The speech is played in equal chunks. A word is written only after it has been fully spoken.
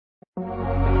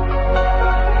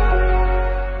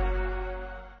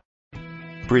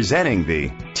Presenting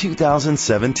the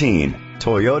 2017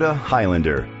 Toyota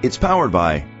Highlander. It's powered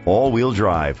by all-wheel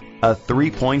drive, a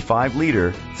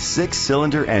 3.5-liter,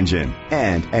 6-cylinder engine,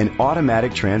 and an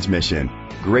automatic transmission.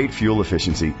 Great fuel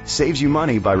efficiency saves you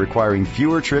money by requiring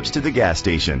fewer trips to the gas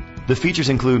station. The features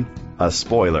include a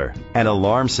spoiler, an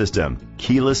alarm system,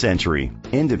 keyless entry,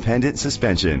 independent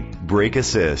suspension, brake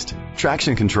assist,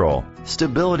 traction control,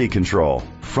 stability control,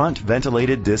 front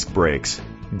ventilated disc brakes,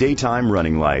 daytime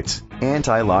running lights,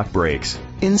 anti-lock brakes.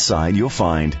 Inside you'll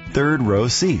find third row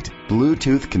seat,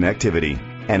 Bluetooth connectivity,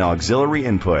 an auxiliary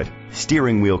input,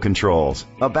 steering wheel controls,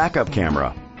 a backup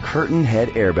camera, curtain head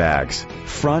airbags,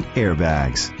 front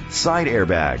airbags,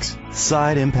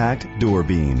 side impact door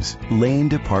beams, lane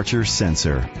departure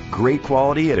sensor. Great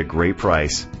quality at a great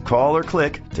price. Call or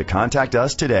click to contact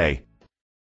us today.